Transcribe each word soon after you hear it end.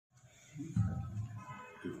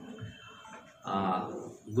Uh,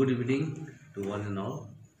 Good evening to one and all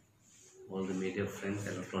the media friends,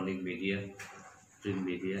 electronic media, print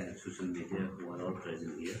media, and social media who are all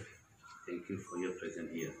present here. Thank you for your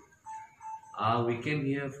presence here. We came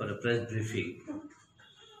here for a press briefing.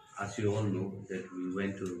 As you all know, that we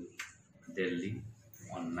went to Delhi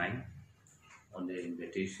on 9 on the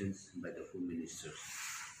invitations by the Home Ministers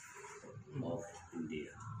of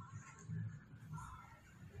India.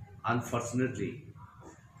 Unfortunately,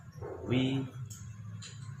 we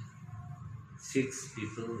 6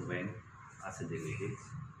 people went as a delegates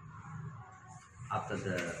after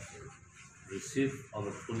the receipt of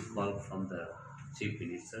a full call from the Chief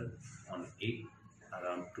Minister on 8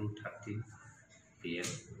 around 2:30 p.m.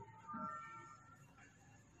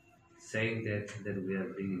 saying that we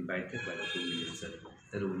are being invited by the Home Minister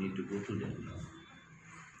that we need to go to Delhi.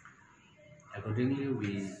 Accordingly,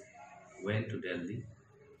 we went to Delhi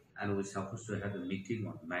and we were supposed to have a meeting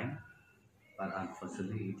on 9, but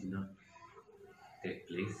unfortunately it did not take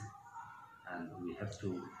place and we have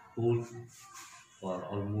to hold for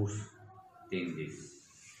almost 10 days.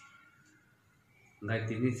 Like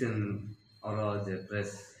the or the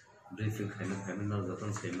press briefing kind of criminal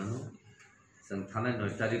Zaton Semano, some Tana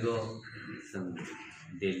Notarigo, some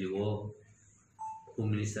Delio,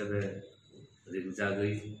 Home Minister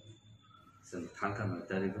Rimzagui, some Tanka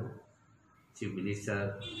Notarigo, Chief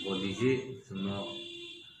Minister Boliji, some no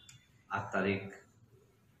Atarik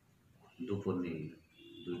Duponi,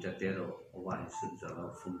 Dutatero, or I should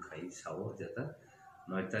have Funkai Sao, Jetta,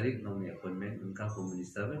 Notarik, no appointment, Unka Home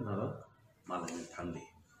Minister, no Malay Tangi.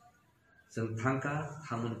 Some Tanka,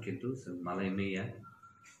 Hamun Ketu, some Malay Maya,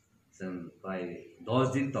 some by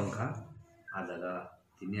 10 दिन Tonka, Adaga,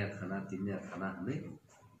 Tinia Kana,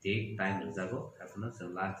 date time is ago, happiness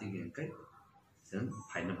and lasting and kite, some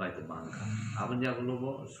final by the banka.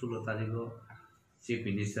 Abanjaglobo, Sulotarigo, Chief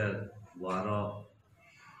Minister, Waro,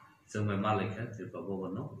 some Malaka,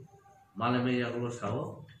 Tripagono, Malamaya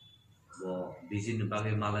Sao, or busy in the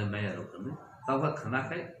Bagay Malay Maya open. Tava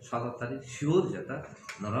Kanaka, Salatari, sure Jata,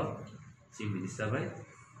 Nora, Chief Minister by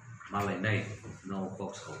Malay Night, no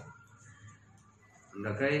Foxhole.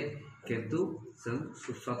 Ngakai Kentu, some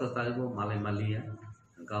Susata Taribo, Malay Malia,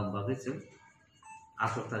 and Gambagis,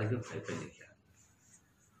 after Tarigo Paipanica.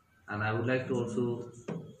 And I would like to also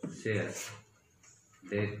share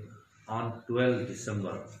that on 12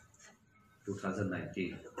 December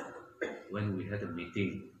 2019, when we had a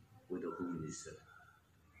meeting with the Home Minister,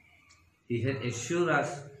 he had assured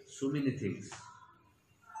us so many things,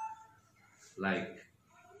 like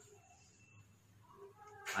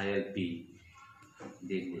ILP,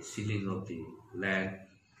 the sealing of the land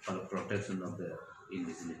for the protection of the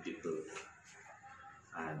indigenous people,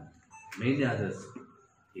 and many others.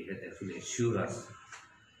 He had actually assured us,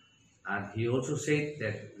 and he also said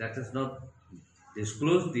that let us not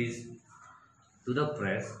disclose this to the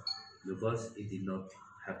press because it did not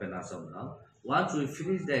happen as of now. Once we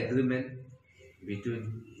finish the agreement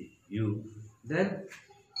between you, then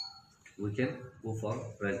we can go for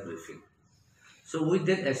press briefing. So with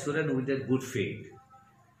that assurance, with that good faith,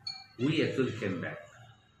 we actually came back.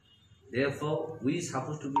 Therefore, we are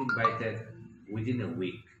supposed to be invited within a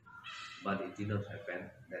week, but it did not happen.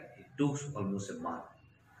 That it took almost a month.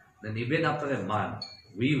 Then even after a month,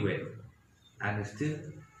 we went, and still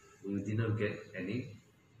we did not get any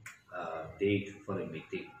date for a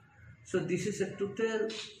meeting. So this is a total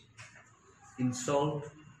insult.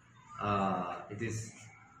 It is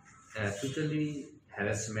totally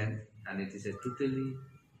harassment, and it is a totally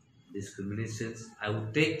discrimination. I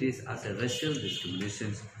would take this as a racial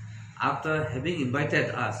discrimination after having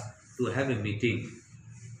invited us to have a meeting,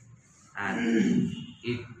 and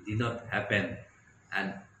it did not happen,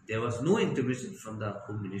 and there was no intervention from the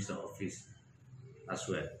Home Minister office as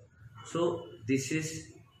well. So this is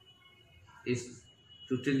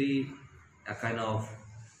totally a kind of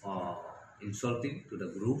insulting to the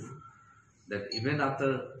group, that even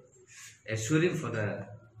after assuring for the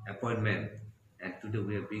appointment, and today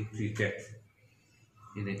we are being treated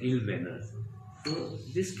in an ill manner. So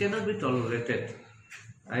this cannot be tolerated.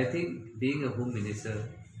 I think being a Home Minister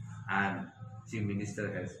and Chief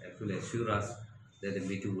Minister has actually assured us that the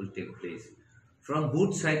meeting will take place. From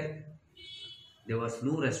both sides, there was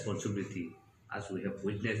no responsibility as we have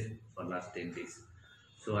witnessed for last 10 days.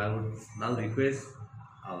 So I would now request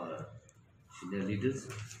our senior leaders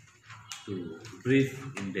to brief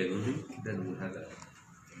in Bengali, then we'll have a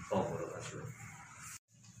power as well.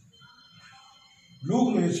 লোক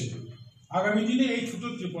রয়েছিল আগামী দিনে এই ছোট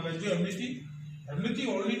ত্রিপুরায় যে এমনিতেই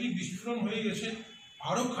already বিস্ফোরণ হয়ে গেছে,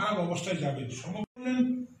 আরও খারাপ অবস্থায় যাবে।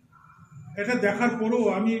 এটা দেখার পরেও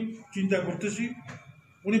আমি চিন্তা করতেছি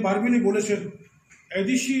উনি বারবারই বলেছেন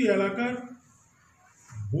এডিসি এলাকার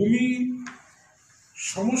ভূমি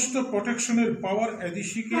সমস্ত প্রোটেকশনের পাওয়ার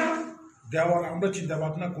এডিসিকে দেওয়ার আমরা চিন্তা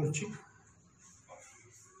ভাবনা করছি।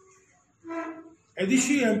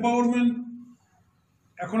 এডিসি এম্পাওয়ারমেন্ট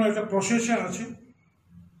এখন একটা প্রসেসে আছে,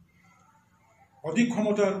 অধিক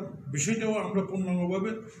ক্ষমতার বিষয়টাও আমরা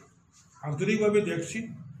পূর্ণাঙ্গভাবে আন্তরিকভাবে দেখছি।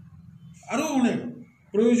 আরও অনেক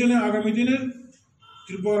প্রয়োজনে আগামী দিনের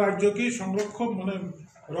ত্রিপুরা রাজ্যকে সংরক্ষণ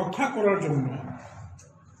রক্ষা করার জন্য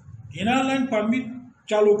ইনার লাইন পারমিট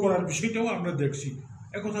চালু করার বিষয়টাও আমরা দেখছি,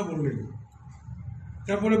 একথা বললেন।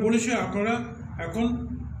 তারপরে বলেছে আপনারা এখন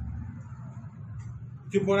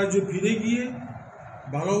ত্রিপুরা রাজ্যে ফিরে গিয়ে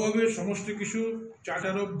ভালোভাবে সমস্ত কিছু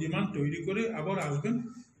চার্টার অফ ডিমান্ড তৈরি করে আবার আসবেন।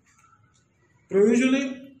 প্রয়োজনে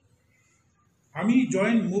আমি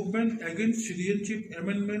joint movement against citizenship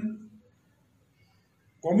amendment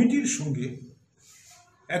কমিটির সঙ্গে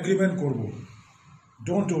অ্যাগ্রিমেন্ট করব,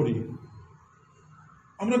 ডোন্ট ওয়ারি।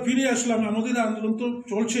 আমরা ফিরে আসলাম, আমাদের আন্দোলন তো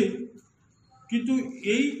চলছে, কিন্তু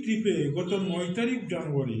এই ট্রিপে গত 9 তারিখ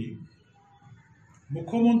জানুয়ারি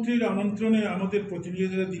মুখ্যমন্ত্রীর আমন্ত্রণে আমাদের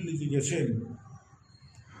প্রতিনিধিরা দিল্লিতে গেছেন।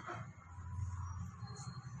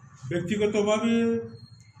 ব্যক্তিগতভাবে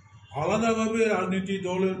আলাদাভাবে রাজনীতি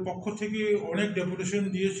দলের পক্ষ থেকে অনেক ডেপুটেশন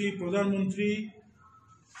দিয়েছি, প্রধানমন্ত্রী,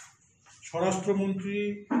 স্বরাষ্ট্রমন্ত্রী,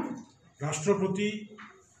 রাষ্ট্রপতি।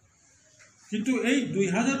 কিন্তু এই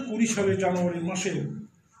 2020 সালের জানুয়ারি মাসে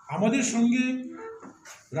আমাদের সঙ্গে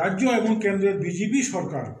রাজ্য এবং কেন্দ্রের বিজেপি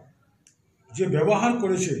সরকার যে ব্যবহার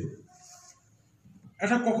করেছে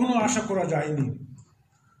এটা কখনো আশা করা যায়নি।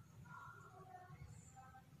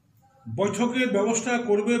 বৈঠকের ব্যবস্থা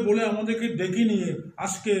করবে বলে আমাদেরকে ডেকে নিয়ে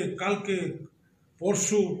আজকে, কালকে,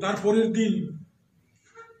 পরশু, তারপরের দিন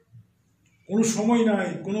কোনো সময় নাই,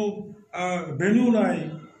 কোনো ভেন্যু নাই,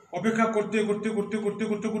 অপেক্ষা করতে করতে করতে করতে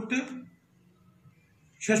করতে করতে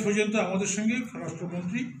শেষ পর্যন্ত আমাদের সঙ্গে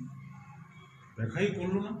স্বরাষ্ট্রমন্ত্রী দেখাই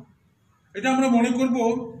করল না। এটা আমরা মনে করব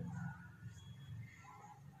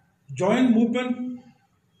joint movement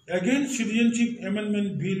against citizenship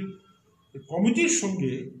amendment bill কমিটির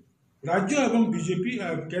সঙ্গে রাজ্য এবং বিজেপি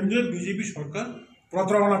কেন্দ্রের বিজেপি সরকার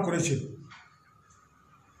প্রতারণা করেছে,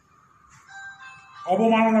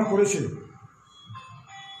 অবমাননা করেছে।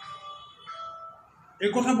 এ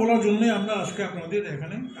কথা বলার জন্যে আমরা আজকে আপনাদের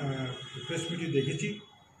এখানে প্রেস মিটে দেখেছি।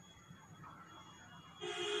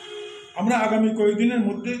 আমরা আগামী কয়েকদিনের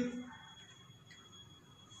মধ্যে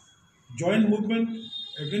joint movement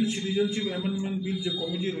against citizenship amendment bill যে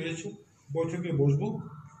কমিটি রয়েছে বৈঠকে বসবো,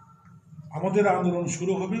 আমাদের আন্দোলন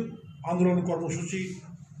শুরু হবে। আন্দোলন কর্মসূচি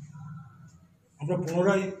আমরা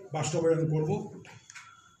পুনরায় বাস্তবায়ন করব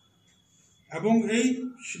এবং এই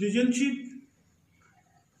সিটিজেনশিপ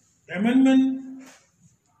অ্যামেন্ডমেন্ট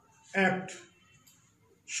অ্যাক্ট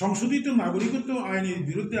সংশোধিত নাগরিকত্ব আইনের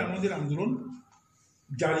বিরুদ্ধে আমাদের আন্দোলন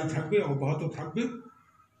জারি থাকবে, অব্যাহত থাকবে।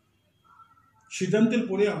 সিদ্ধান্তের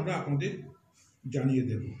পরে আমরা আপনাদের জানিয়ে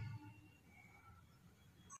দেব।